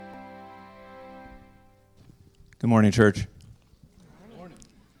Good morning, church.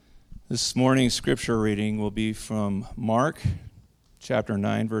 This morning's scripture reading will be from Mark chapter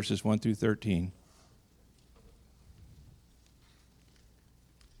 9, verses 1 through 13.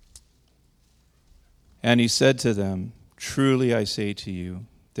 And he said to them, "Truly I say to you,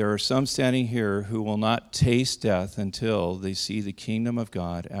 there are some standing here who will not taste death until they see the kingdom of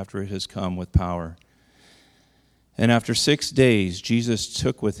God after it has come with power." And after 6 days, Jesus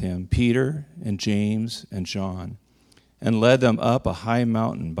took with him Peter and James and John and led them up a high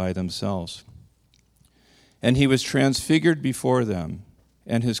mountain by themselves. And he was transfigured before them,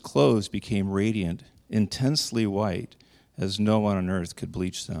 and his clothes became radiant, intensely white, as no one on earth could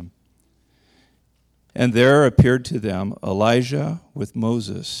bleach them. And there appeared to them Elijah with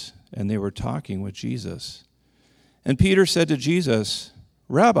Moses, and they were talking with Jesus. And Peter said to Jesus,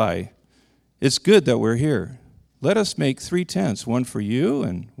 "Rabbi, it's good that we're here. Let us make 3 tents, one for you,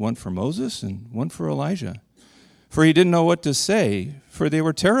 and one for Moses, and one for Elijah." For he didn't know what to say, for they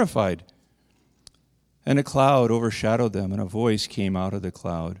were terrified. And a cloud overshadowed them, and a voice came out of the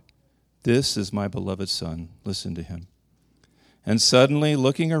cloud. "This is my beloved Son, listen to him." And suddenly,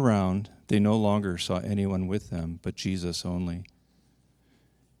 looking around, they no longer saw anyone with them, but Jesus only.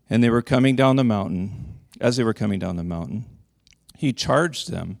 And they were coming down the mountain. As they were coming down the mountain, he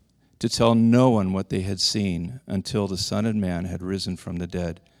charged them to tell no one what they had seen until the Son of Man had risen from the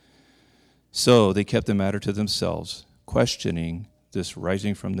dead. So they kept the matter to themselves, questioning this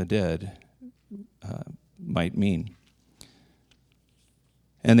rising from the dead might mean.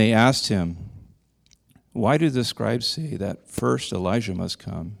 And they asked him, "Why do the scribes say that first Elijah must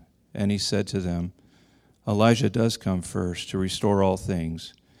come?" And he said to them, "Elijah does come first to restore all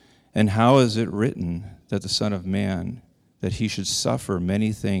things. And how is it written that the Son of Man, that he should suffer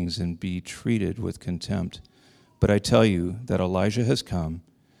many things and be treated with contempt? But I tell you that Elijah has come,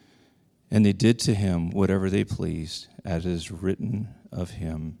 and they did to him whatever they pleased, as is written of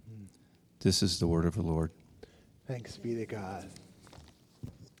him." This is the word of the Lord. Thanks be to God.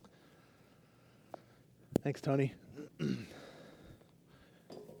 Thanks, Tony.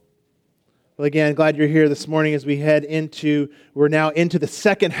 Well, again, glad you're here this morning as we're now into the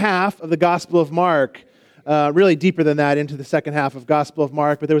second half of the Gospel of Mark. Really deeper than that, into the second half of Gospel of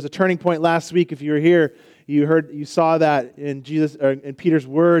Mark. But there was a turning point last week. If you were here, you saw that in Peter's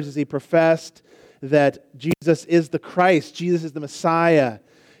words as he professed that Jesus is the Christ, Jesus is the Messiah.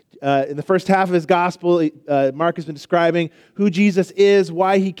 In the first half of his gospel, Mark has been describing who Jesus is,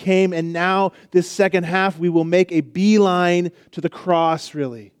 why he came, and now this second half, we will make a beeline to the cross,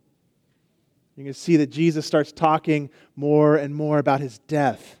 really. You can see that Jesus starts talking more and more about his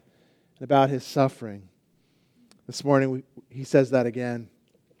death and about his suffering. This morning, he says that again.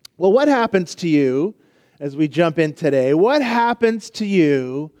 Well, what happens to you as we jump in today? What happens to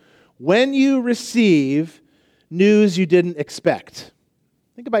you when you receive news you didn't expect?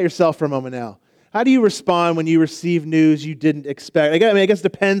 Think about yourself for a moment now. How do you respond when you receive news you didn't expect? I guess it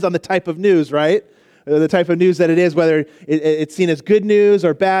depends on the type of news, right? The type of news that it is, whether it's seen as good news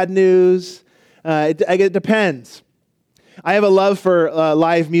or bad news. It depends. I have a love for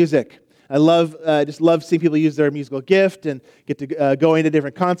live music. I just love seeing people use their musical gift and get to go into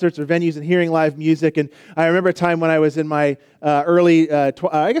different concerts or venues and hearing live music. And I remember a time when I was in my early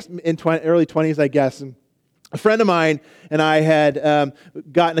 20s, I guess. And a friend of mine and I had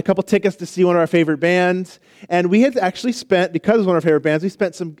gotten a couple tickets to see one of our favorite bands. And we had actually spent, because it was one of our favorite bands, we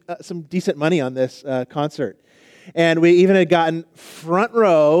spent some decent money on this concert. And we even had gotten front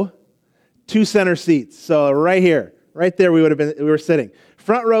row, 2 center seats. So right here, right there we were sitting.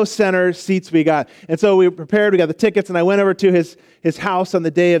 Front row center seats we got. And so we were prepared, we got the tickets, and I went over to his house on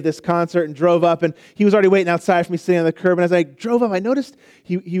the day of this concert and drove up, and he was already waiting outside for me sitting on the curb. And as I drove up, I noticed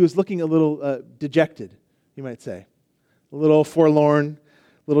he was looking a little dejected, you might say. A little forlorn,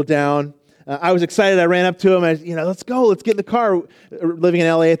 a little down. I was excited. I ran up to him. Let's go. Let's get in the car. Living in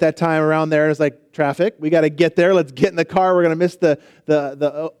LA at that time, around there, it was like, traffic. We got to get there. Let's get in the car. We're going to miss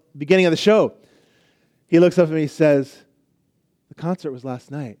the beginning of the show. He looks up at me and says, "The concert was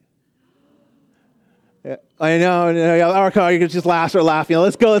last night." Yeah, I know. Our car, you can just laugh.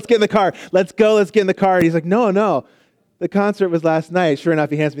 Let's go. Let's get in the car. Let's go. Let's get in the car. And he's like, no. The concert was last night. Sure enough,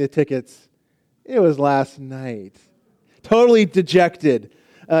 he hands me the tickets. It was last night. Totally dejected.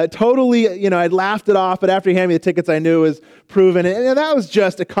 Totally, I'd laughed it off, but after he handed me the tickets, I knew it was proven. And that was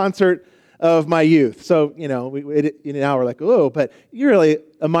just a concert of my youth. So, now we're like, oh, but you're really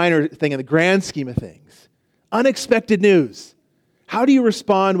a minor thing in the grand scheme of things. Unexpected news. How do you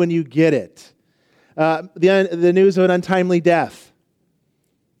respond when you get it? The news of an untimely death,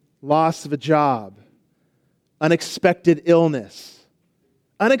 loss of a job, unexpected illness.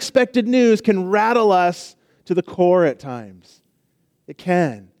 Unexpected news can rattle us to the core at times. It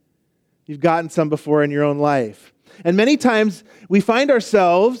can. You've gotten some before in your own life. And many times we find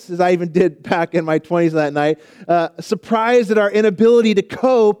ourselves, as I even did back in my 20s that night, surprised at our inability to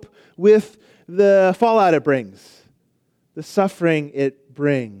cope with the fallout it brings, the suffering it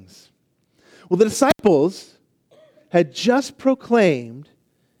brings. Well, the disciples had just proclaimed,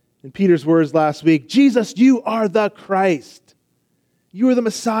 in Peter's words last week, Jesus, you are the Christ. You are the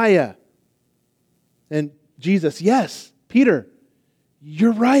Messiah. And Jesus, yes, Peter,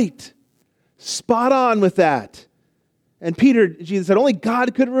 you're right. Spot on with that. And Jesus said, only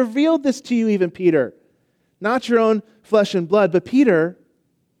God could have revealed this to you, even Peter. Not your own flesh and blood, but Peter,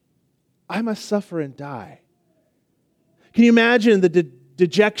 I must suffer and die. Can you imagine the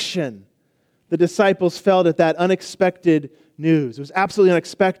dejection the disciples felt at that unexpected news? It was absolutely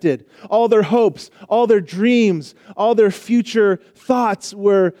unexpected. All their hopes, all their dreams, all their future thoughts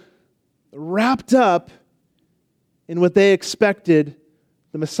were wrapped up in what they expected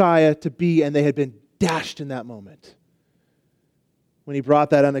the Messiah to be, and they had been dashed in that moment when he brought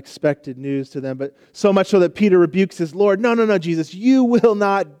that unexpected news to them. But so much so that Peter rebukes his Lord, no, Jesus, you will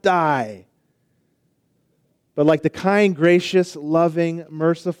not die. But like the kind, gracious, loving,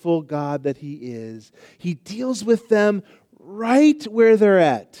 merciful God that he is, he deals with them right where they're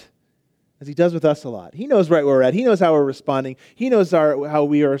at, as he does with us a lot. He knows right where we're at. He knows how we're responding. He knows how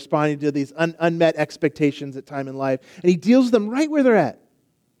we are responding to these unmet expectations at time in life. And he deals with them right where they're at.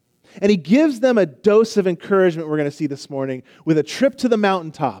 And he gives them a dose of encouragement we're going to see this morning with a trip to the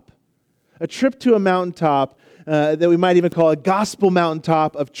mountaintop. A trip to a mountaintop that we might even call a gospel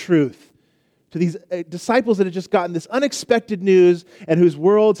mountaintop of truth. To these disciples that had just gotten this unexpected news and whose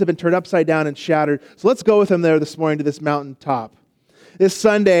worlds have been turned upside down and shattered. So let's go with them there this morning to this mountaintop. This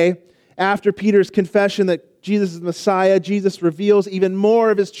Sunday, after Peter's confession that Jesus is the Messiah, Jesus reveals even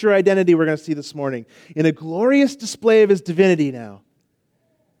more of his true identity we're going to see this morning in a glorious display of his divinity now.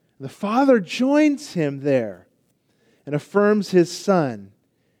 The Father joins him there and affirms his Son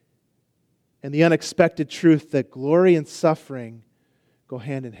and the unexpected truth that glory and suffering go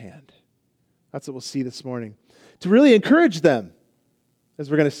hand in hand. That's what we'll see this morning. To really encourage them, as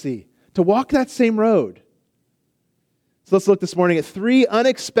we're going to see, to walk that same road. So let's look this morning at 3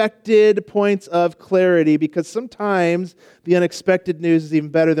 unexpected points of clarity, because sometimes the unexpected news is even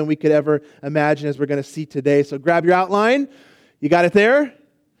better than we could ever imagine, as we're going to see today. So grab your outline. You got it there?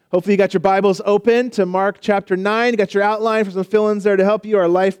 Hopefully you got your Bibles open to Mark chapter 9. You got your outline for some fill-ins there to help you. Our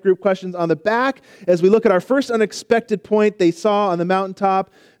life group questions on the back. As we look at our first unexpected point they saw on the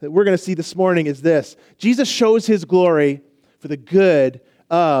mountaintop that we're going to see this morning is this. Jesus shows his glory for the good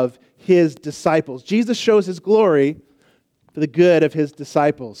of his disciples. Jesus shows his glory for the good of his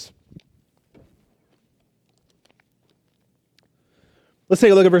disciples. Let's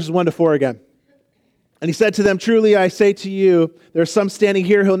take a look at verses 1 to 4 again. And he said to them, truly I say to you, there are some standing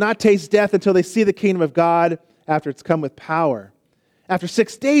here who will not taste death until they see the kingdom of God after it's come with power. After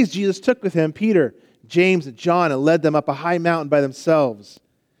 6 days, Jesus took with him Peter, James, and John and led them up a high mountain by themselves.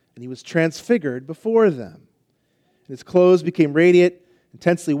 And he was transfigured before them. And his clothes became radiant,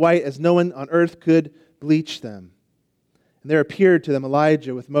 intensely white, as no one on earth could bleach them. And there appeared to them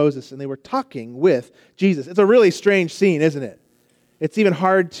Elijah with Moses, and they were talking with Jesus. It's a really strange scene, isn't it? It's even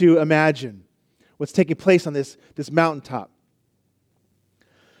hard to imagine what's taking place on this mountaintop.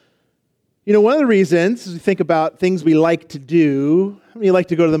 You know, one of the reasons, as we think about things we like to do, how many like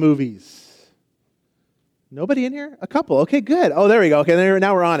to go to the movies? Nobody in here? A couple. Okay, good. Oh, there we go. Okay,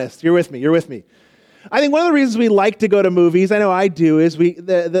 now we're honest. You're with me. I think one of the reasons we like to go to movies, I know I do, is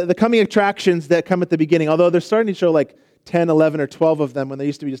the coming attractions that come at the beginning, although they're starting to show like 10, 11, or 12 of them when there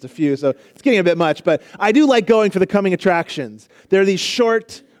used to be just a few, so it's getting a bit much, but I do like going for the coming attractions. They're these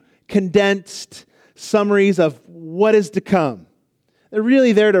short, condensed summaries of what is to come. They're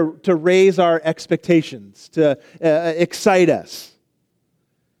really there to raise our expectations, to excite us.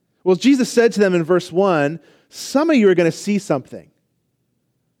 Well, Jesus said to them in verse 1, some of you are going to see something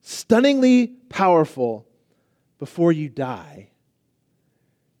stunningly powerful before you die.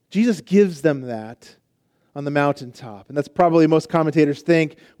 Jesus gives them that on the mountaintop. And that's probably most commentators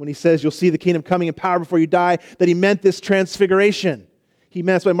think when he says you'll see the kingdom coming in power before you die, that he meant this transfiguration.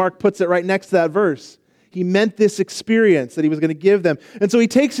 That's why Mark puts it right next to that verse. He meant this experience that he was going to give them. And so he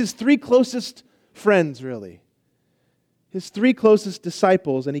takes his 3 closest friends, really, his 3 closest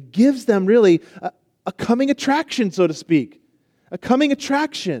disciples, and he gives them really a coming attraction, so to speak, a coming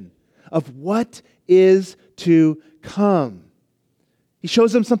attraction of what is to come. He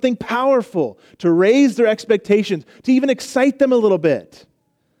shows them something powerful to raise their expectations, to even excite them a little bit.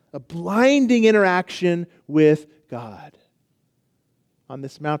 A blinding interaction with God on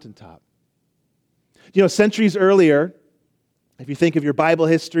this mountaintop. You know, centuries earlier, if you think of your Bible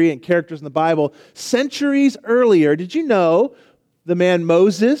history and characters in the Bible, centuries earlier, did you know the man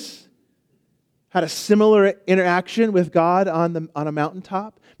Moses had a similar interaction with God on a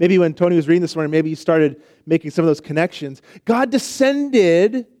mountaintop? Maybe when Tony was reading this morning, maybe you started making some of those connections. God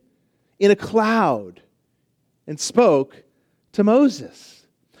descended in a cloud and spoke to Moses,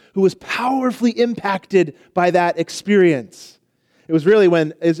 who was powerfully impacted by that experience. It was really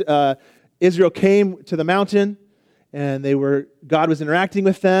when Israel came to the mountain and God was interacting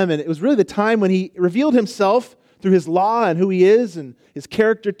with them, and it was really the time when he revealed himself through his law and who he is and his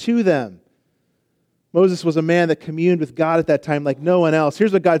character to them. Moses was a man that communed with God at that time like no one else.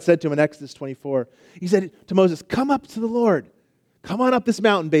 Here's what God said to him in Exodus 24. He said to Moses, come up to the Lord. Come on up this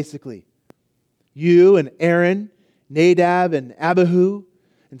mountain, basically. You and Aaron, Nadab and Abihu,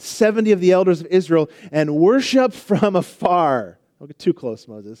 and 70 of the elders of Israel, and worship from afar. Don't get too close,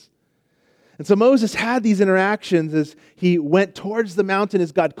 Moses. And so Moses had these interactions as he went towards the mountain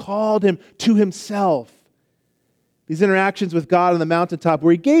as God called him to himself. These interactions with God on the mountaintop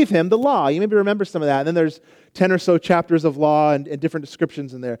where he gave him the law. You maybe remember some of that. And then there's 10 or so chapters of law and different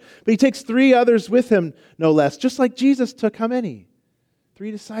descriptions in there. But he takes 3 others with him, no less, just like Jesus took how many?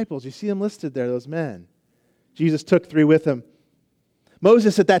 3 disciples. You see them listed there, those men. Jesus took 3 with him.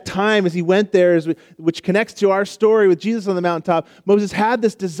 Moses at that time, as he went there, which connects to our story with Jesus on the mountaintop, Moses had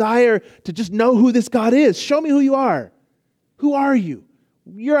this desire to just know who this God is. Show me who you are. Who are you?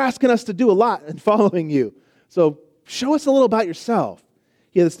 You're asking us to do a lot in following you. So show us a little about yourself.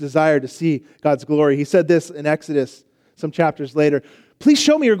 He had this desire to see God's glory. He said this in Exodus some chapters later, please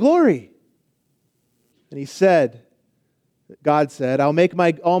show me your glory. And he said, God said, I'll make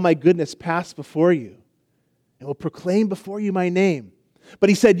all my goodness pass before you and will proclaim before you my name. But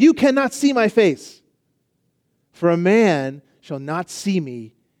he said, you cannot see my face, for a man shall not see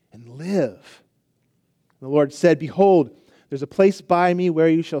me and live. And the Lord said, behold, there's a place by me where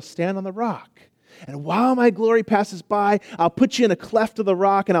you shall stand on the rock. And while my glory passes by, I'll put you in a cleft of the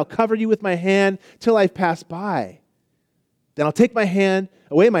rock, and I'll cover you with my hand till I've passed by. Then I'll take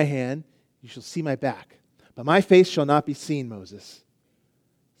away my hand, you shall see my back. But my face shall not be seen, Moses.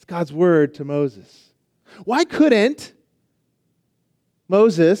 It's God's word to Moses. Why couldn't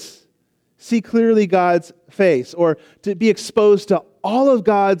Moses see clearly God's face or to be exposed to all of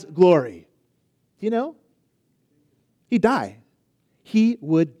God's glory? You know? He'd die. He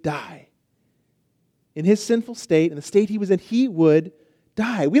would die. In his sinful state, in the state he was in, he would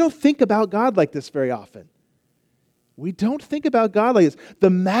die. We don't think about God like this very often. We don't think about God like this. The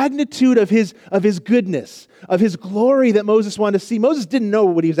magnitude of his goodness, of his glory that Moses wanted to see. Moses didn't know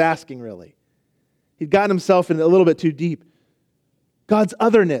what he was asking, really. He'd gotten himself in a little bit too deep. God's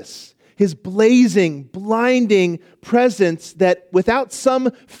otherness, his blazing, blinding presence that without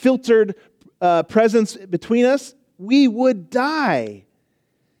some filtered presence between us, we would die.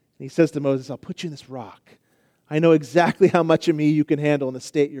 And he says to Moses, I'll put you in this rock. I know exactly how much of me you can handle in the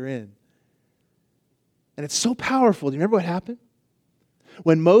state you're in. And it's so powerful. Do you remember what happened?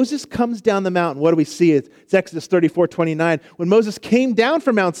 When Moses comes down the mountain, what do we see? It's Exodus 34:29. When Moses came down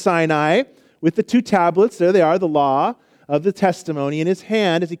from Mount Sinai with the 2 tablets, there they are, the law of the testimony in his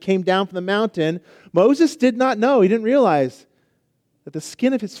hand as he came down from the mountain, Moses did not know, he didn't realize that the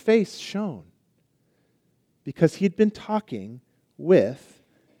skin of his face shone because he'd been talking with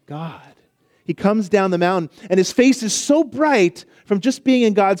God. He comes down the mountain and his face is so bright from just being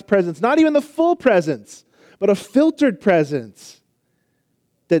in God's presence, not even the full presence, but a filtered presence,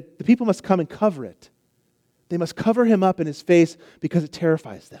 that the people must come and cover it. They must cover him up in his face because it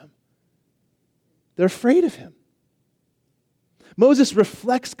terrifies them. They're afraid of him. Moses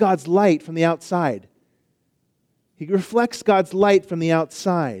reflects God's light from the outside. He reflects God's light from the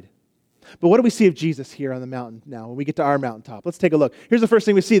outside. But what do we see of Jesus here on the mountain now when we get to our mountaintop? Let's take a look. Here's the first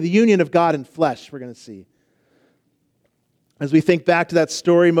thing we see, the union of God and flesh we're going to see. As we think back to that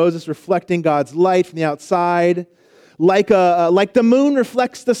story, Moses reflecting God's light from the outside, like the moon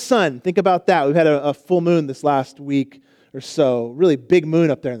reflects the sun. Think about that. We've had a full moon this last week or so, really big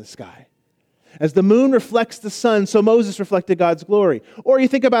moon up there in the sky. As the moon reflects the sun, so Moses reflected God's glory. Or you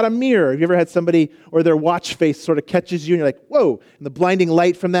think about a mirror. Have you ever had somebody or their watch face sort of catches you and you're like, whoa, and the blinding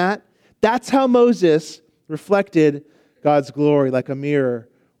light from that? That's how Moses reflected God's glory, like a mirror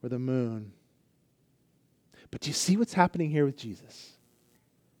or the moon. But do you see what's happening here with Jesus?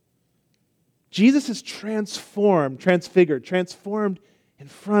 Jesus is transfigured, transformed in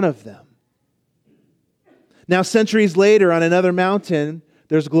front of them. Now, centuries later, on another mountain,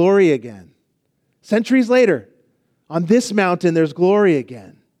 there's glory again. Centuries later, on this mountain, there's glory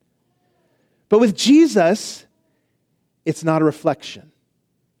again. But with Jesus, it's not a reflection.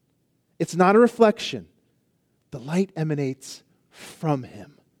 It's not a reflection. The light emanates from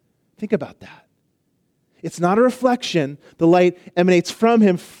him. Think about that. It's not a reflection. The light emanates from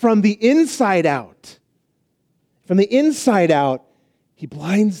him from the inside out. From the inside out, he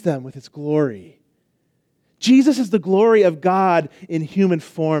blinds them with his glory. Jesus is the glory of God in human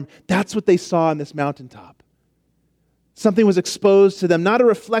form. That's what they saw on this mountaintop. Something was exposed to them, not a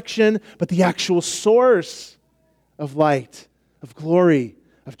reflection, but the actual source of light, of glory,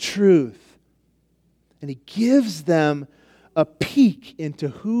 of truth. And he gives them a peek into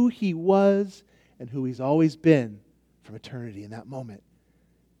who he was and who he's always been from eternity in that moment.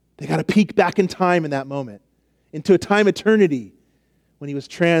 They got a peek back in time in that moment, into a time eternity when he was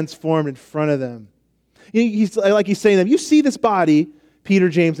transformed in front of them. He's saying to them, you see this body, Peter,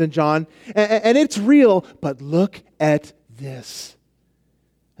 James, and John, and it's real, but look at this.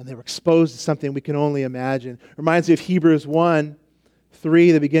 And they were exposed to something we can only imagine. Reminds me of Hebrews 1:3,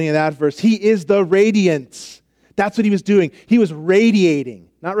 the beginning of that verse. He is the radiance. That's what he was doing. He was radiating,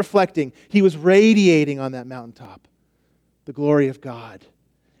 not reflecting. He was radiating on that mountaintop the glory of God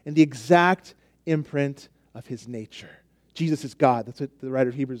and the exact imprint of his nature. Jesus is God. That's what the writer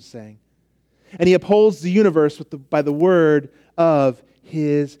of Hebrews is saying. And he upholds the universe by the word of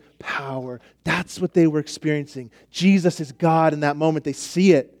his power. That's what they were experiencing. Jesus is God in that moment. They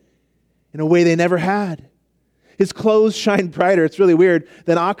see it in a way they never had. His clothes shine brighter. It's really weird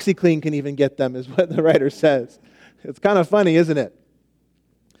than OxyClean can even get them, is what the writer says. It's kind of funny, isn't it?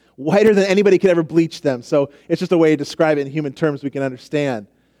 Whiter than anybody could ever bleach them. So it's just a way to describe it in human terms we can understand.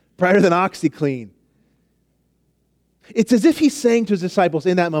 Brighter than OxyClean. It's as if he's saying to his disciples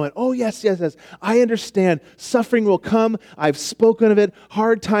in that moment, oh, yes, I understand. Suffering will come. I've spoken of it.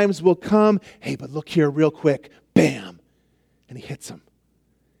 Hard times will come. Hey, but look here real quick. Bam. And he hits them.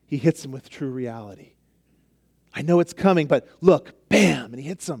 He hits them with true reality. I know it's coming, but look, bam. And he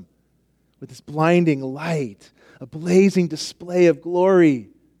hits them with this blinding light, a blazing display of glory.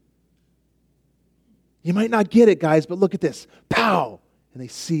 You might not get it, guys, but look at this. Pow. And they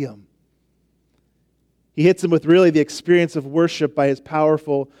see him. He hits them with really the experience of worship by his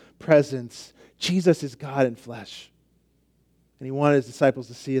powerful presence. Jesus is God in flesh. And he wanted his disciples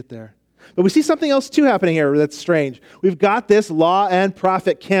to see it there. But we see something else too happening here that's strange. We've got this law and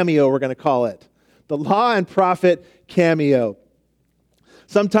prophet cameo, we're going to call it. The law and prophet cameo.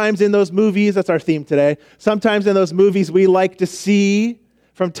 Sometimes in those movies, that's our theme today, sometimes in those movies we like to see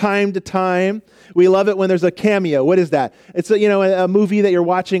from time to time. We love it when there's a cameo. What is that? It's a movie that you're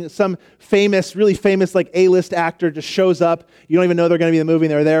watching, some famous, really famous like A-list actor just shows up. You don't even know they're going to be in the movie,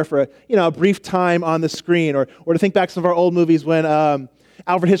 and they're there for a brief time on the screen. Or to think back some of our old movies when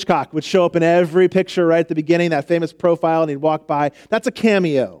Alfred Hitchcock would show up in every picture right at the beginning, that famous profile, and he'd walk by. That's a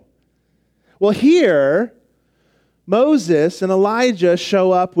cameo. Well, here, Moses and Elijah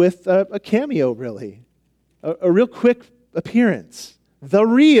show up with a cameo, really. A real quick appearance. The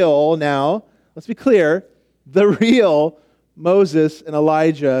real, now, let's be clear, the real Moses and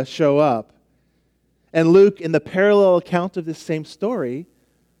Elijah show up. And Luke, in the parallel account of this same story,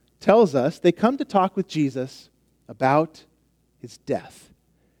 tells us they come to talk with Jesus about his death.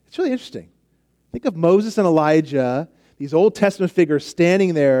 It's really interesting. Think of Moses and Elijah, these Old Testament figures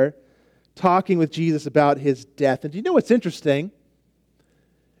standing there talking with Jesus about his death. And do you know what's interesting?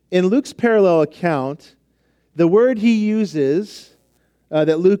 In Luke's parallel account, the word he uses,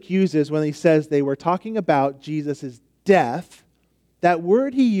 that Luke uses when he says they were talking about Jesus' death, that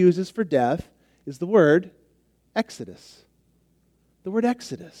word he uses for death is the word Exodus. The word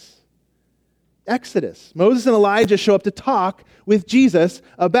Exodus. Exodus. Moses and Elijah show up to talk with Jesus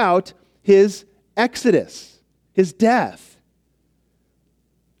about his Exodus, his death.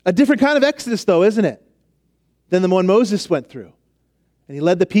 A different kind of Exodus, though, isn't it? Than the one Moses went through. And he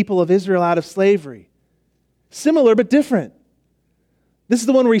led the people of Israel out of slavery. Similar, but different. This is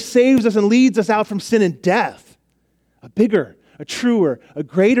the one where he saves us and leads us out from sin and death. A bigger, a truer, a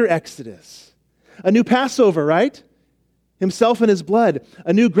greater Exodus. A new Passover, right? Himself and his blood.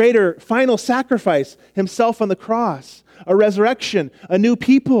 A new, greater, final sacrifice. Himself on the cross. A resurrection. A new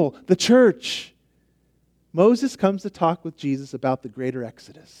people, the church. Moses comes to talk with Jesus about the greater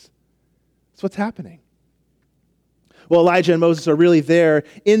Exodus. That's what's happening. Well, Elijah and Moses are really there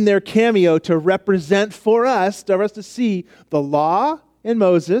in their cameo to represent for us to see the law in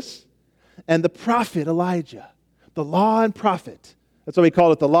Moses and the prophet Elijah. The law and prophet. That's why we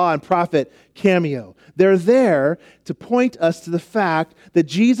call it the law and prophet cameo. They're there to point us to the fact that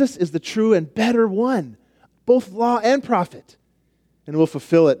Jesus is the true and better one, both law and prophet. And we'll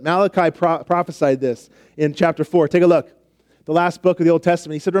fulfill it. Malachi prophesied this in chapter 4. Take a look. The last book of the Old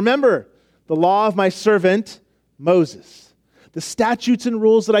Testament. He said, remember the law of my servant Moses, the statutes and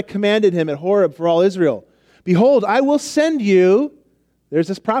rules that I commanded him at Horeb for all Israel. Behold, I will send you, there's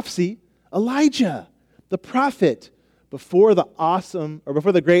this prophecy, Elijah, the prophet, before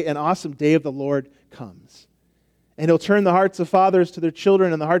the great and awesome day of the Lord comes. And he'll turn the hearts of fathers to their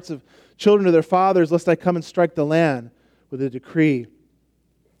children and the hearts of children to their fathers, lest I come and strike the land with a decree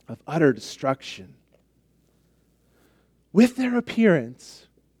of utter destruction. With their appearance,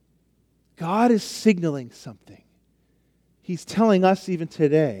 God is signaling something. He's telling us even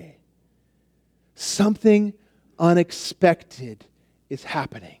today, something unexpected is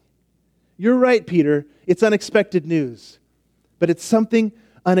happening. You're right, Peter. It's unexpected news. But it's something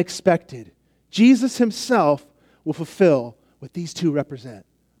unexpected. Jesus himself will fulfill what these two represent.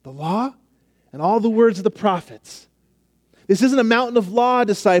 The law and all the words of the prophets. This isn't a mountain of law,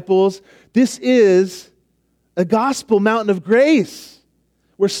 disciples. This is a gospel mountain of grace,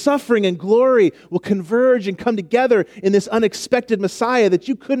 where suffering and glory will converge and come together in this unexpected Messiah that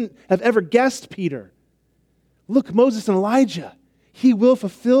you couldn't have ever guessed, Peter. Look, Moses and Elijah, he will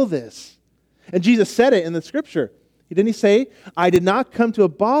fulfill this. And Jesus said it in the scripture. Didn't he say, I did not come to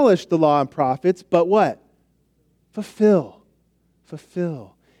abolish the law and prophets, but what? Fulfill.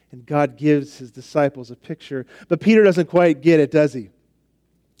 Fulfill. And God gives his disciples a picture. But Peter doesn't quite get it, does he?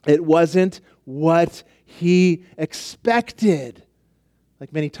 It wasn't what he expected,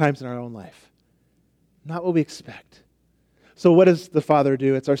 like many times in our own life. Not what we expect. So what does the Father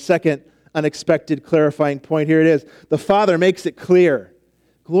do? It's our second unexpected clarifying point. Here it is. The Father makes it clear.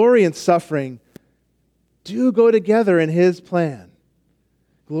 Glory and suffering do go together in his plan.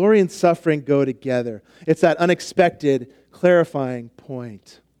 Glory and suffering go together. It's that unexpected clarifying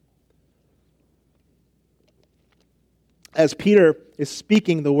point. As Peter is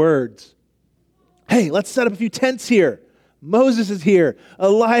speaking the words, hey, let's set up a few tents here. Moses is here.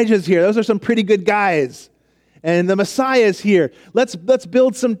 Elijah's here. Those are some pretty good guys. And the Messiah is here. Let's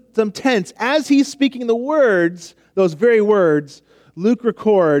build some tents. As he's speaking the words, those very words, Luke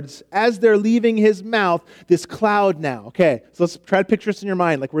records, as they're leaving his mouth, this cloud now. Okay, so let's try to picture this in your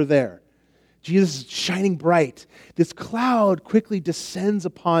mind like we're there. Jesus is shining bright. This cloud quickly descends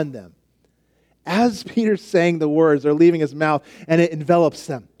upon them. As Peter's saying the words, they're leaving his mouth, and it envelops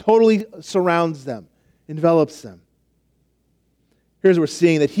them, totally surrounds them, envelops them. Here's what we're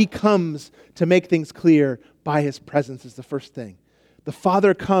seeing, that he comes to make things clear by his presence is the first thing. The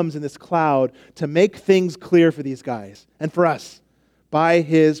Father comes in this cloud to make things clear for these guys and for us by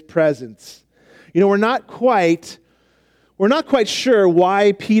his presence. You know, we're not quite sure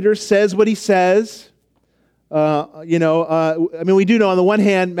why Peter says what he says. We do know on the one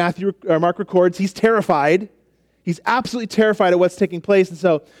hand, Mark records he's terrified. He's absolutely terrified at what's taking place. And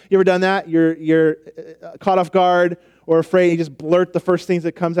so, you ever done that? You're caught off guard or afraid, you just blurt the first things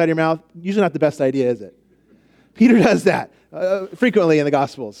that comes out of your mouth. Usually not the best idea, is it? Peter does that frequently in the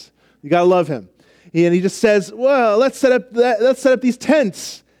Gospels. You got to love him. And he just says, well, let's set up these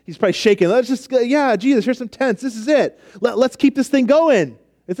tents. He's probably shaking. Jesus, here's some tents. This is it. Let's keep this thing going.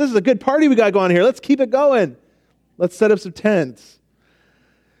 If this is a good party we got going here, let's keep it going. Let's set up some tents.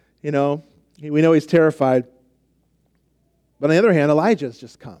 You know, we know he's terrified. But on the other hand, Elijah's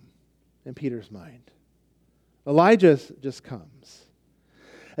just come in Peter's mind. Elijah just comes.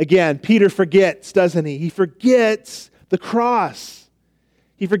 Again, Peter forgets, doesn't he? He forgets the cross.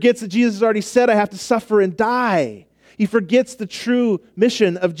 He forgets that Jesus has already said, I have to suffer and die. He forgets the true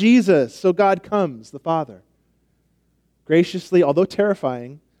mission of Jesus. So God comes, the Father, graciously, although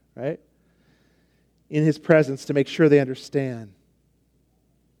terrifying, right, in his presence to make sure they understand.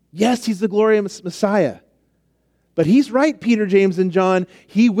 Yes, he's the glorious Messiah. But he's right, Peter, James, and John.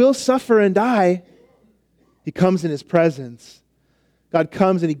 He will suffer and die. He comes in his presence. God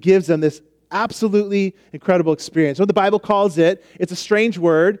comes and he gives them this absolutely incredible experience. What the Bible calls it, it's a strange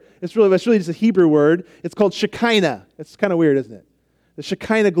word. It's really just a Hebrew word. It's called Shekinah. It's kind of weird, isn't it? The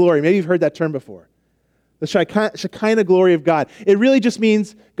Shekinah glory. Maybe you've heard that term before. The Shekinah glory of God. It really just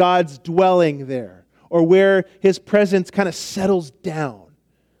means God's dwelling there, or where his presence kind of settles down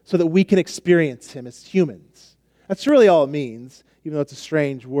so that we can experience him as humans. That's really all it means, even though it's a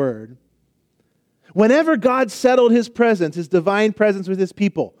strange word. Whenever God settled his presence, his divine presence with his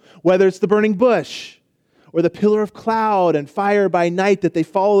people, whether it's the burning bush or the pillar of cloud and fire by night that they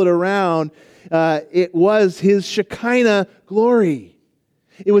followed around, it was his Shekinah glory.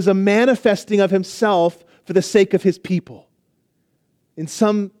 It was a manifesting of himself for the sake of his people in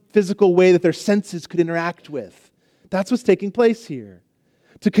some physical way that their senses could interact with. That's what's taking place here.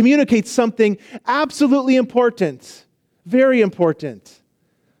 To communicate something absolutely important, very important.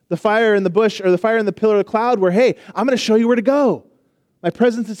 The fire in the bush or the fire in the pillar of cloud where, hey, I'm going to show you where to go. My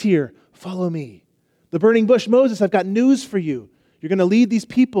presence is here. Follow me. The burning bush, Moses, I've got news for you. You're going to lead these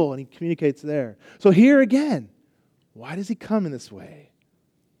people, and he communicates there. So here again, why does he come in this way?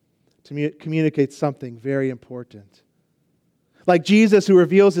 To communicate something very important. Like Jesus, who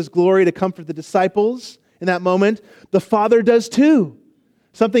reveals his glory to comfort the disciples in that moment, the Father does too.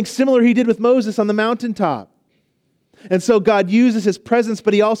 Something similar he did with Moses on the mountaintop. And so God uses his presence,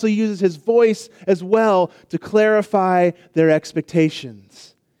 but he also uses his voice as well to clarify their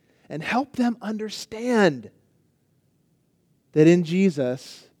expectations and help them understand that in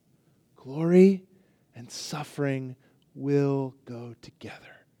Jesus, glory and suffering will go together.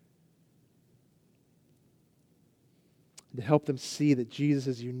 To help them see that Jesus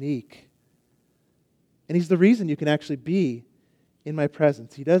is unique. And he's the reason you can actually be in my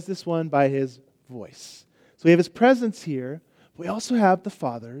presence. He does this one by his voice. So we have his presence here, but we also have the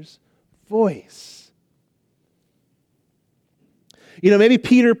Father's voice. Maybe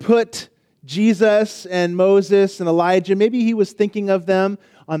Peter put Jesus and Moses and Elijah, maybe he was thinking of them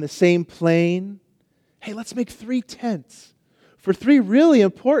on the same plane. Hey, let's make 3 tents for 3 really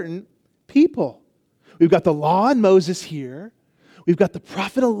important people. We've got the law and Moses here. We've got the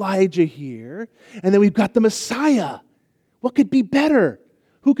prophet Elijah here. And then we've got the Messiah. What could be better?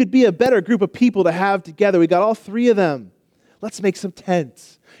 Who could be a better group of people to have together? We got all 3 of them. Let's make some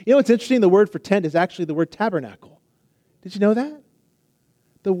tents. You know what's interesting? The word for tent is actually the word tabernacle. Did you know that?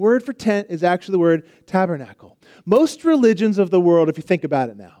 The word for tent is actually the word tabernacle. Most religions of the world, if you think about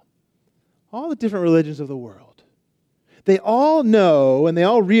it now, all the different religions of the world, they all know and they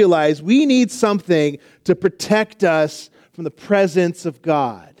all realize we need something to protect us from the presence of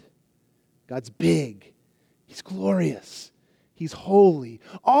God. God's big. He's glorious. He's holy.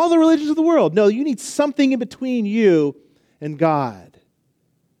 All the religions of the world know you need something in between you and God.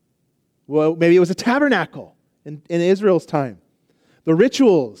 Well, maybe it was a tabernacle in Israel's time. The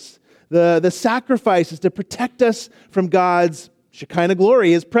rituals, the sacrifices to protect us from God's Shekinah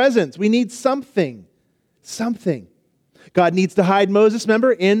glory, his presence. We need something. God needs to hide Moses,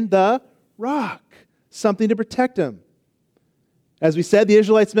 remember, in the rock. Something to protect him. As we said, the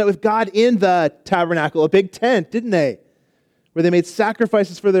Israelites met with God in the tabernacle, a big tent, didn't they? Where they made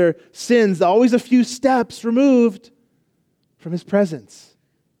sacrifices for their sins, always a few steps removed from his presence.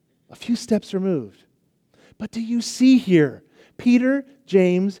 A few steps removed. But do you see here, Peter,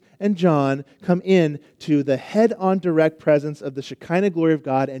 James, and John come in to the head-on direct presence of the Shekinah glory of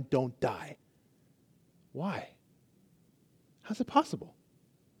God and don't die. Why? How's it possible?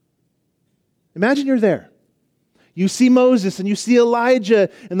 Imagine you're there. You see Moses and you see Elijah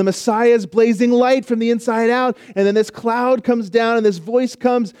and the Messiah's blazing light from the inside out, and then this cloud comes down and this voice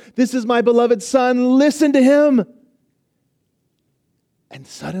comes, "This is my beloved Son, listen to him." And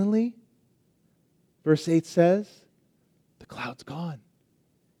suddenly, verse 8 says, the cloud's gone.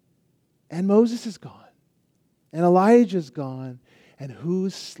 And Moses is gone. And Elijah's gone. And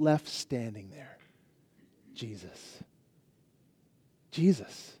who's left standing there? Jesus.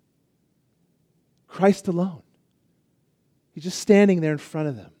 Jesus. Christ alone. He's just standing there in front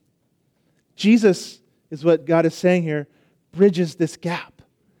of them. Jesus is what God is saying here, bridges this gap.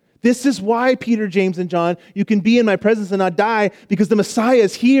 This is why, Peter, James, and John, you can be in my presence and not die, because the Messiah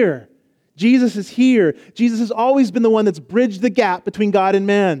is here. Jesus is here. Jesus has always been the one that's bridged the gap between God and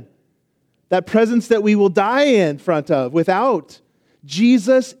man. That presence that we will die in front of without.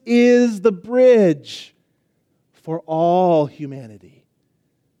 Jesus is the bridge for all humanity.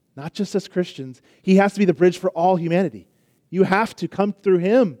 Not just as Christians. He has to be the bridge for all humanity. You have to come through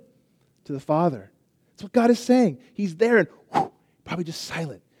him to the Father. That's what God is saying. He's there and probably just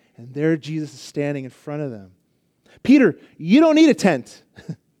silent. And there Jesus is standing in front of them. Peter, you don't need a tent.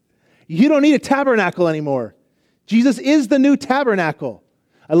 You don't need a tabernacle anymore. Jesus is the new tabernacle.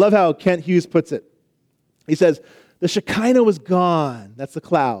 I love how Kent Hughes puts it. He says, the Shekinah was gone. That's the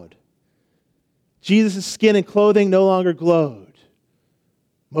cloud. Jesus' skin and clothing no longer glowed.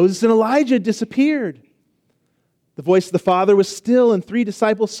 Moses and Elijah disappeared. The voice of the Father was still, and 3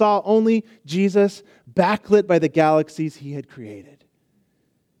 disciples saw only Jesus, backlit by the galaxies he had created.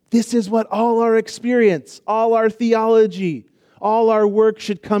 This is what all our experience, all our theology, all our work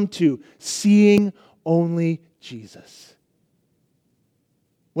should come to, seeing only Jesus.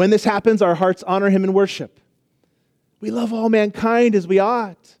 When this happens, our hearts honor him in worship. We love all mankind as we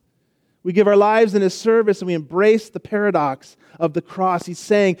ought. We give our lives in his service and we embrace the paradox of the cross. He's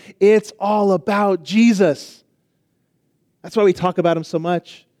saying it's all about Jesus. That's why we talk about him so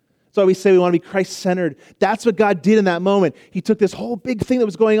much. That's why we say we want to be Christ-centered. That's what God did in that moment. He took this whole big thing that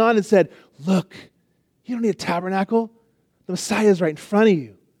was going on and said, look, you don't need a tabernacle. The Messiah is right in front of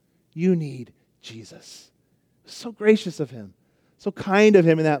you. You need Jesus. So gracious of him. So kind of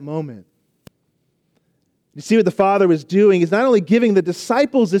him in that moment. You see what the Father was doing? He's not only giving the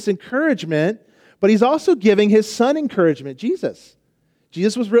disciples this encouragement, but he's also giving his son encouragement, Jesus.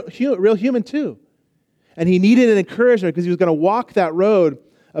 Jesus was real human too. And he needed an encouragement because he was going to walk that road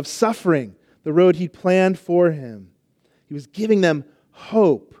of suffering, the road he planned for him. He was giving them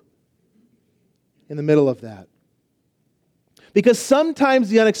hope in the middle of that. Because sometimes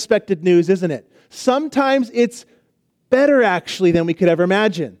the unexpected news, isn't it? Sometimes it's better actually than we could ever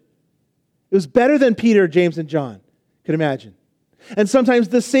imagine. It was better than Peter, James, and John could imagine. And sometimes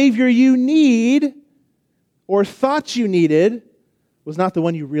the Savior you need or thought you needed was not the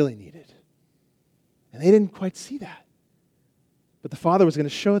one you really needed. And they didn't quite see that. But the Father was going to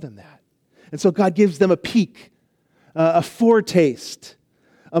show them that. And so God gives them a peek, a foretaste,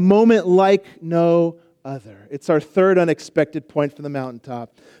 a moment like no other. It's our third unexpected point from the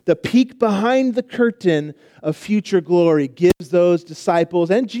mountaintop. The peek behind the curtain of future glory gives those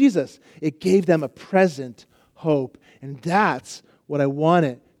disciples and Jesus, it gave them a present hope. And that's what I want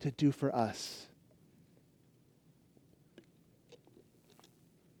it to do for us.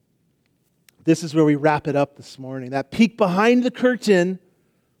 This is where we wrap it up this morning. That peek behind the curtain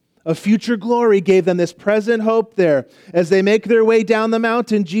of future glory gave them this present hope there. As they make their way down the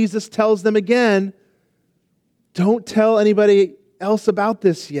mountain, Jesus tells them again, don't tell anybody else about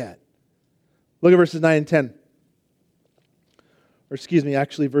this yet. Look at verses 9 and 10. Or excuse me,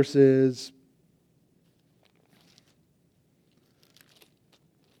 actually verses...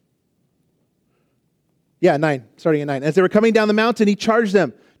 Yeah, 9, starting at 9. As they were coming down the mountain, he charged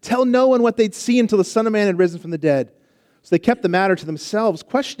them, tell no one what they'd see until the Son of Man had risen from the dead. So they kept the matter to themselves,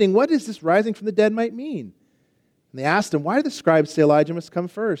 questioning what is this rising from the dead might mean. And they asked him, why do the scribes say Elijah must come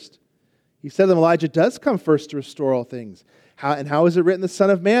first? He said to them, Elijah does come first to restore all things. How is it written, the Son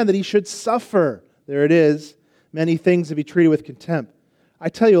of Man, that he should suffer? There it is. Many things to be treated with contempt. I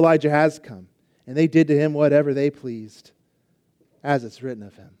tell you, Elijah has come, and they did to him whatever they pleased, as it's written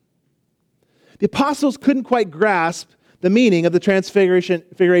of him. The apostles couldn't quite grasp the meaning of the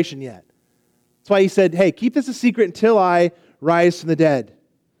transfiguration yet. That's why he said, hey, keep this a secret until I rise from the dead.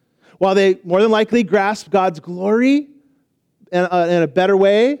 While they more than likely grasped God's glory in a better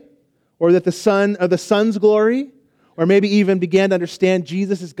way, or that the Son's glory, or maybe even began to understand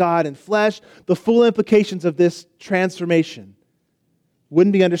Jesus is God in flesh, the full implications of this transformation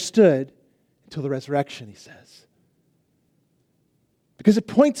wouldn't be understood until the resurrection, he says. Because it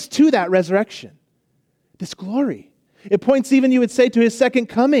points to that resurrection, this glory. It points even, you would say, to his second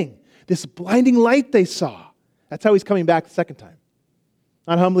coming, this blinding light they saw. That's how he's coming back the second time.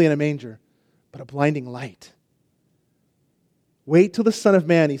 Not humbly in a manger, but a blinding light. Wait till the Son of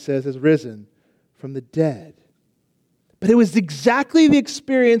Man, he says, has risen from the dead. But it was exactly the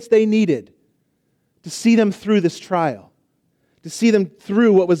experience they needed to see them through this trial, to see them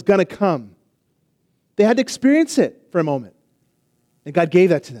through what was going to come. They had to experience it for a moment, and God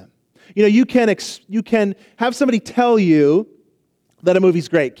gave that to them. You know, you can have somebody tell you that a movie's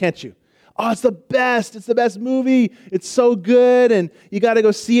great, can't you? Oh, it's the best movie, it's so good, and you got to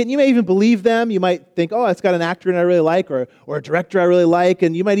go see it. And you may even believe them. You might think, oh, it's got an actor I really like, or a director I really like,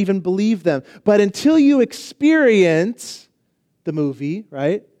 and you might even believe them. But until you experience the movie,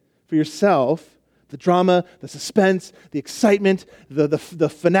 right, for yourself, the drama, the suspense, the excitement, the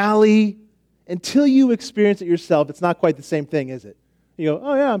finale, until you experience it yourself, it's not quite the same thing, is it? You go,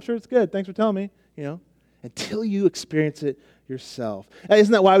 oh yeah, I'm sure it's good, thanks for telling me, until you experience it yourself.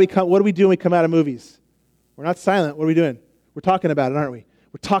 Isn't that why what do we do when we come out of movies? We're not silent. What are we doing? We're talking about it, aren't we?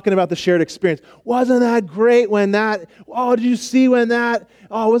 We're talking about the shared experience. Wasn't that great when that, oh, did you see when that,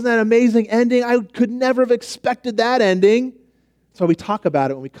 oh, wasn't that an amazing ending? I could never have expected that ending. So we talk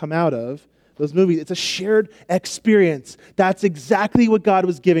about it when we come out of those movies. It's a shared experience. That's exactly what God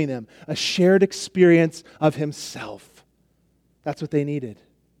was giving them, a shared experience of himself. That's what they needed.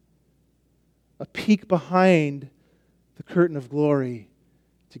 A peek behind the curtain of glory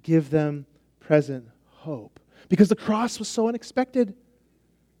to give them present hope. Because the cross was so unexpected.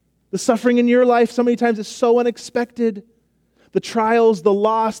 The suffering in your life so many times is so unexpected. The trials, the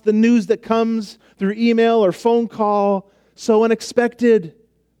loss, the news that comes through email or phone call, so unexpected.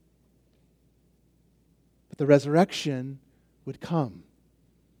 But the resurrection would come.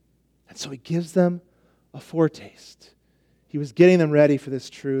 And so he gives them a foretaste. He was getting them ready for this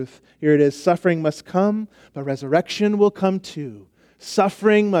truth. Here it is. Suffering must come, but resurrection will come too.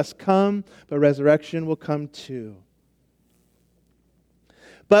 Suffering must come, but resurrection will come too.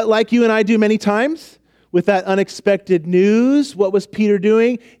 But like you and I do many times, with that unexpected news, what was Peter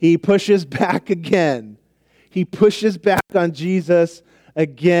doing? He pushes back again. He pushes back on Jesus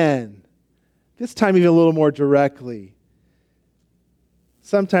again. This time even a little more directly.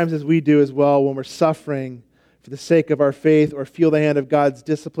 sometimes as we do as well when we're suffering for the sake of our faith or feel the hand of God's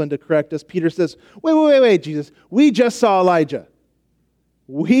discipline to correct us, Peter says, wait, Jesus, we just saw Elijah.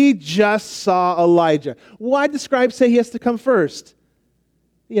 We just saw Elijah. Why did the scribe say he has to come first?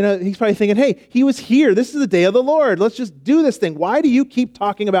 He's probably thinking, hey, he was here. This is the day of the Lord. Let's just do this thing. Why do you keep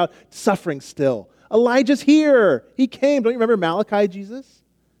talking about suffering still? Elijah's here. He came. Don't you remember Malachi, Jesus?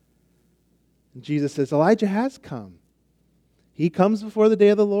 And Jesus says, Elijah has come. He comes before the day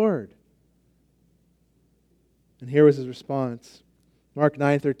of the Lord. And here was his response. Mark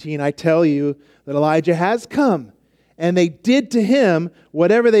 9:13, I tell you that Elijah has come, and they did to him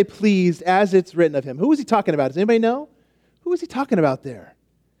whatever they pleased, as it's written of him. Who was he talking about? Does anybody know? Who was he talking about there?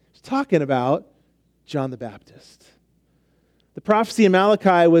 He's talking about John the Baptist. The prophecy in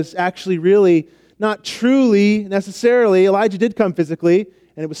Malachi was actually really not truly necessarily. Elijah did come physically,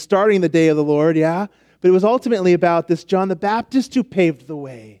 and it was starting the day of the Lord, yeah, but it was ultimately about this John the Baptist who paved the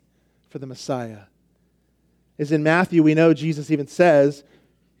way for the Messiah. As in Matthew, we know Jesus even says,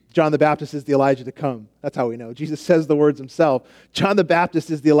 John the Baptist is the Elijah to come. That's how we know. Jesus says the words himself. John the Baptist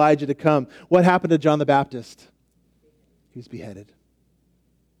is the Elijah to come. What happened to John the Baptist? He was beheaded.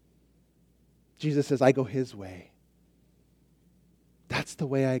 Jesus says, I go his way. That's the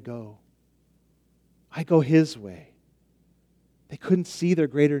way I go. I go his way. They couldn't see their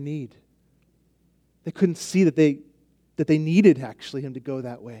greater need. They couldn't see that they needed actually him to go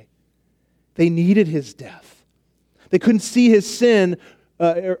that way. They needed his death. They couldn't see his sin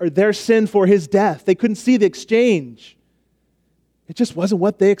or their sin for his death. They couldn't see the exchange. It just wasn't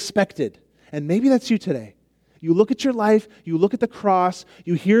what they expected. And maybe that's you today. You look at your life, you look at the cross,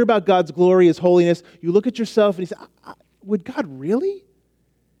 you hear about God's glory, his holiness, you look at yourself and you say, would God really?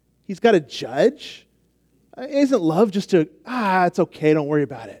 He's got to judge? Isn't love just to, it's okay, don't worry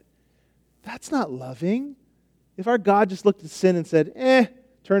about it. That's not loving. If our God just looked at sin and said,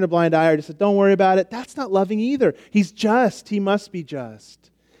 turned a blind eye or just said, don't worry about it, that's not loving either. He's just. He must be just.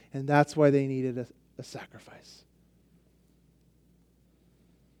 And that's why they needed a sacrifice.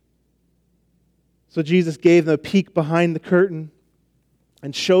 So Jesus gave them a peek behind the curtain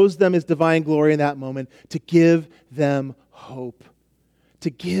and shows them his divine glory in that moment to give them hope. To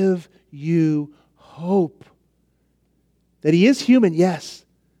give you hope. That he is human, yes,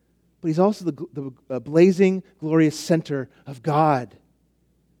 but he's also the blazing, glorious center of God.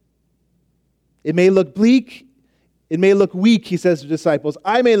 It may look bleak. It may look weak, he says to the disciples.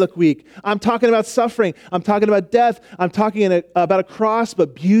 I may look weak. I'm talking about suffering. I'm talking about death. I'm talking about a cross,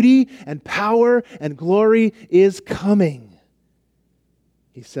 but beauty and power and glory is coming,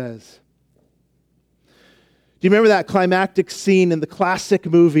 he says. Do you remember that climactic scene in the classic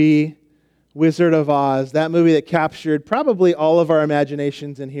movie, Wizard of Oz? That movie that captured probably all of our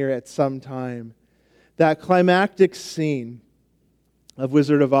imaginations in here at some time. That climactic scene of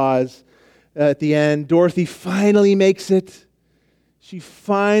Wizard of Oz. At the end, Dorothy finally makes it. She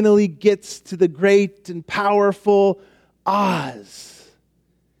finally gets to the great and powerful Oz.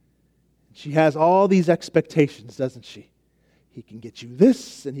 She has all these expectations, doesn't she? He can get you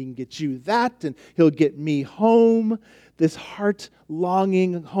this, and he can get you that, and he'll get me home. This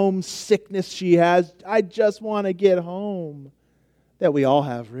heart-longing homesickness she has. I just want to get home. That we all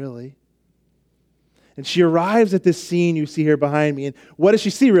have, really. And she arrives at this scene you see here behind me. And what does she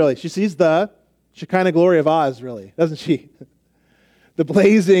see, really? She sees the Shekinah glory of Oz, really, doesn't she? The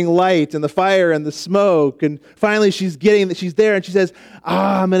blazing light and the fire and the smoke. And finally she's there and she says,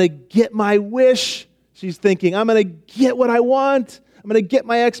 I'm going to get my wish. She's thinking, I'm going to get what I want. I'm going to get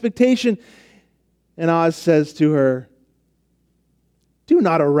my expectation. And Oz says to her, do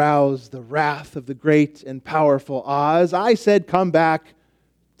not arouse the wrath of the great and powerful Oz. I said, come back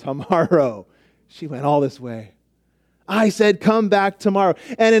tomorrow. She went all this way. I said, come back tomorrow.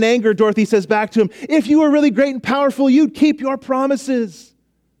 And in anger, Dorothy says back to him, if you were really great and powerful, you'd keep your promises.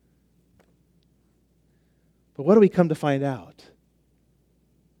 But what do we come to find out?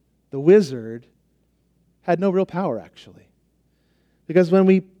 The wizard had no real power, actually. Because when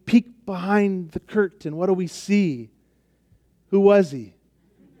we peek behind the curtain, what do we see? Who was he?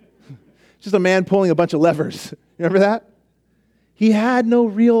 Just a man pulling a bunch of levers. Remember that? He had no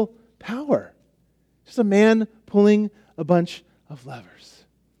real power. Just a man pulling a bunch of levers.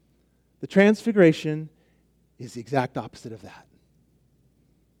 The Transfiguration is the exact opposite of that.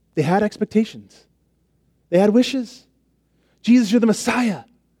 They had expectations. They had wishes. Jesus, you're the Messiah.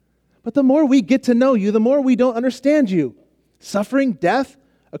 But the more we get to know you, the more we don't understand you. Suffering, death,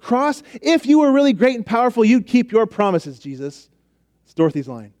 a cross. If you were really great and powerful, you'd keep your promises, Jesus. It's Dorothy's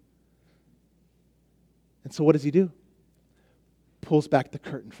line. And so what does he do? Pulls back the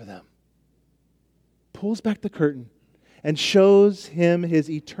curtain for them. Pulls back the curtain and shows him his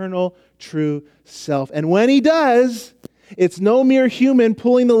eternal true self. And when he does, it's no mere human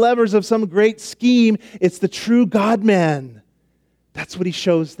pulling the levers of some great scheme. It's the true God-man. That's what he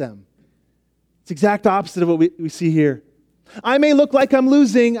shows them. It's the exact opposite of what we see here. I may look like I'm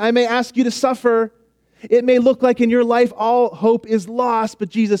losing. I may ask you to suffer. It may look like in your life all hope is lost, but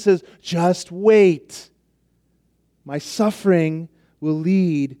Jesus says, just wait. My suffering will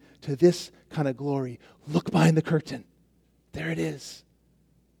lead to this kind of glory. Look behind the curtain. There it is.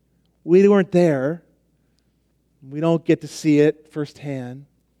 We weren't there. We don't get to see it firsthand,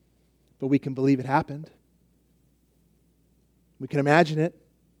 but we can believe it happened. We can imagine it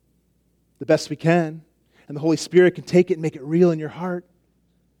the best we can, and the Holy Spirit can take it and make it real in your heart.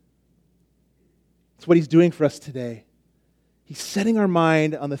 It's what he's doing for us today. He's setting our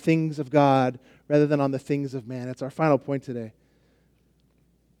mind on the things of God rather than on the things of man. That's our final point today.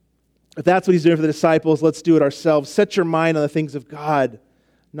 If that's what he's doing for the disciples, let's do it ourselves. Set your mind on the things of God,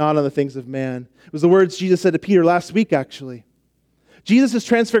 not on the things of man. It was the words Jesus said to Peter last week, actually. Jesus'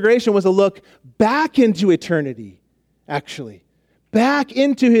 transfiguration was a look back into eternity, actually. Back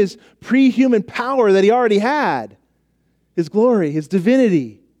into his pre-human power that he already had. His glory, his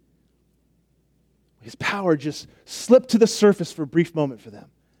divinity. His power just slipped to the surface for a brief moment for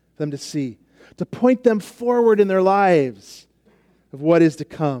them to see. To point them forward in their lives of what is to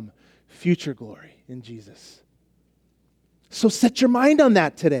come. Future glory in Jesus. So set your mind on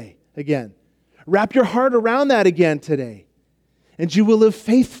that today again. Wrap your heart around that again today. And you will live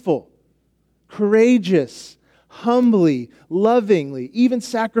faithful, courageous, humbly, lovingly, even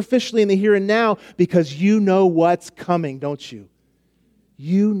sacrificially in the here and now because you know what's coming, don't you?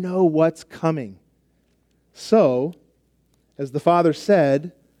 You know what's coming. So, as the Father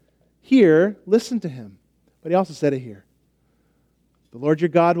said, here, listen to him. But he also said it here. The Lord your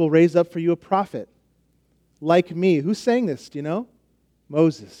God will raise up for you a prophet like me. Who's saying this? Do you know?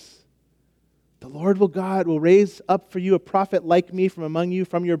 Moses. The Lord God will raise up for you a prophet like me from among you,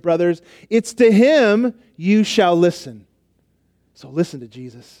 from your brothers. It's to him you shall listen. So listen to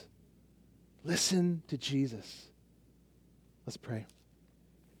Jesus. Listen to Jesus. Let's pray.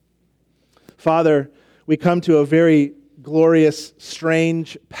 Father, we come to a very glorious,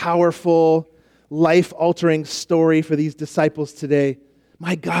 strange, powerful, life-altering story for these disciples today.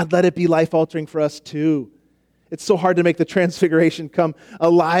 My God, let it be life-altering for us too. It's so hard to make the transfiguration come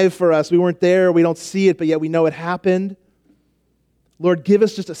alive for us. We weren't there, we don't see it, but yet we know it happened. Lord, give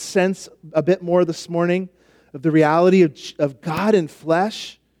us just a sense a bit more this morning of the reality of God in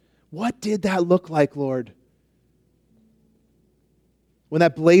flesh. What did that look like, Lord? When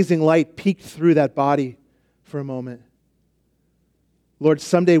that blazing light peeked through that body for a moment. Lord,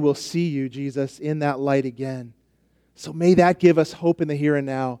 someday we'll see you, Jesus, in that light again. So may that give us hope in the here and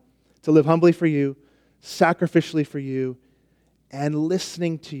now to live humbly for you, sacrificially for you, and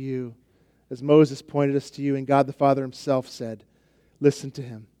listening to you as Moses pointed us to you and God the Father himself said, listen to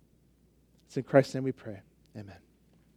him. It's in Christ's name we pray. Amen.